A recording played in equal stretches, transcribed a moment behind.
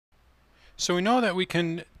So we know that we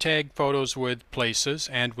can tag photos with places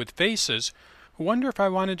and with faces. I wonder if I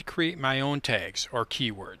wanted to create my own tags or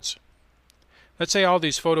keywords. Let's say all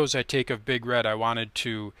these photos I take of Big Red, I wanted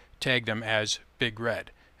to tag them as Big Red.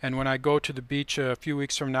 And when I go to the beach a few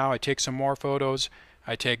weeks from now, I take some more photos,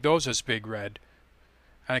 I tag those as Big Red,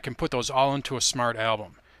 and I can put those all into a smart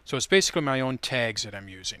album. So it's basically my own tags that I'm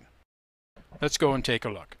using. Let's go and take a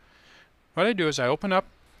look. What I do is I open up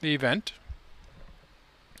the event,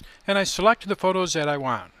 and I select the photos that I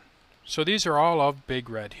want. So these are all of Big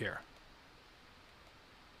Red here.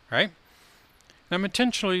 Right? And I'm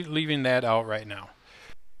intentionally leaving that out right now.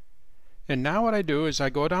 And now what I do is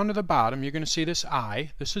I go down to the bottom. You're going to see this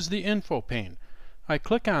I. This is the info pane. I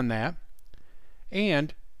click on that,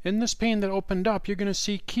 and in this pane that opened up, you're going to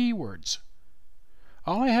see keywords.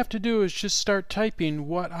 All I have to do is just start typing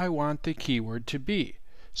what I want the keyword to be.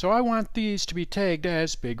 So I want these to be tagged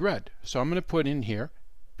as Big Red. So I'm going to put in here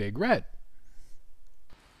Big Red.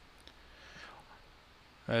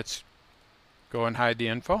 Let's go and hide the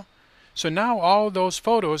info. So now all those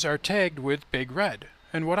photos are tagged with Big Red.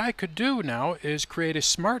 And what I could do now is create a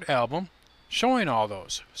smart album showing all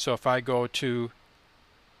those. So if I go to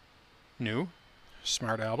New,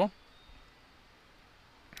 Smart Album,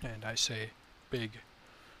 and I say Big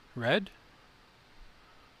Red,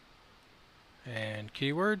 and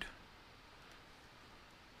keyword,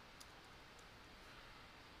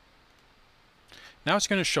 now it's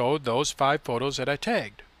going to show those 5 photos that I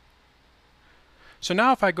tagged. So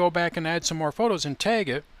now if I go back and add some more photos and tag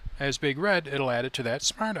it as Big Red, it'll add it to that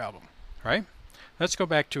smart album, right? Let's go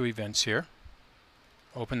back to events here.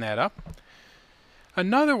 Open that up.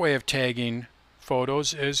 Another way of tagging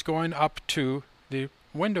photos is going up to the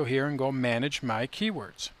window here and go manage my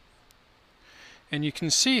keywords. And you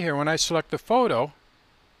can see here when I select the photo,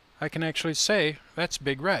 I can actually say that's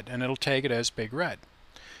Big Red, and it'll tag it as Big Red.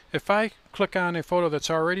 If I click on a photo that's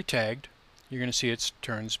already tagged, you're going to see it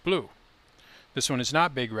turns blue. This one is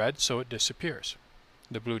not Big Red, so it disappears.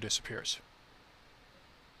 The blue disappears.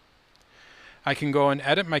 I can go and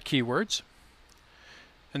edit my keywords,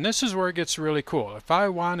 and this is where it gets really cool. If I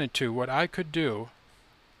wanted to, what I could do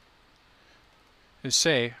is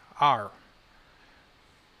say R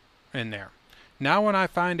in there. Now when I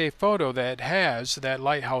find a photo that has that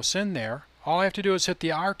lighthouse in there, all I have to do is hit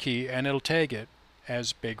the R key and it'll tag it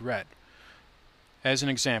as Big Red. As an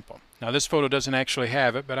example. Now this photo doesn't actually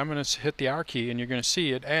have it, but I'm going to hit the R key and you're going to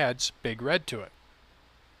see it adds Big Red to it.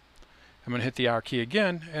 I'm going to hit the R key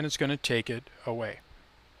again and it's going to take it away.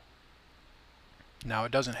 Now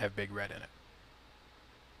it doesn't have Big Red in it.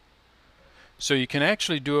 So you can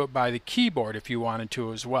actually do it by the keyboard if you wanted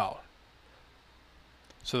to as well.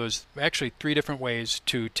 So there's actually 3 different ways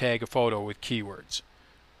to tag a photo with keywords.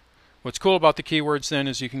 What's cool about the keywords then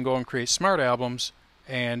is you can go and create smart albums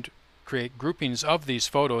and create groupings of these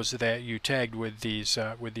photos that you tagged with these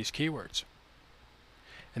keywords.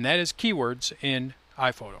 And that is keywords in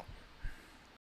iPhoto.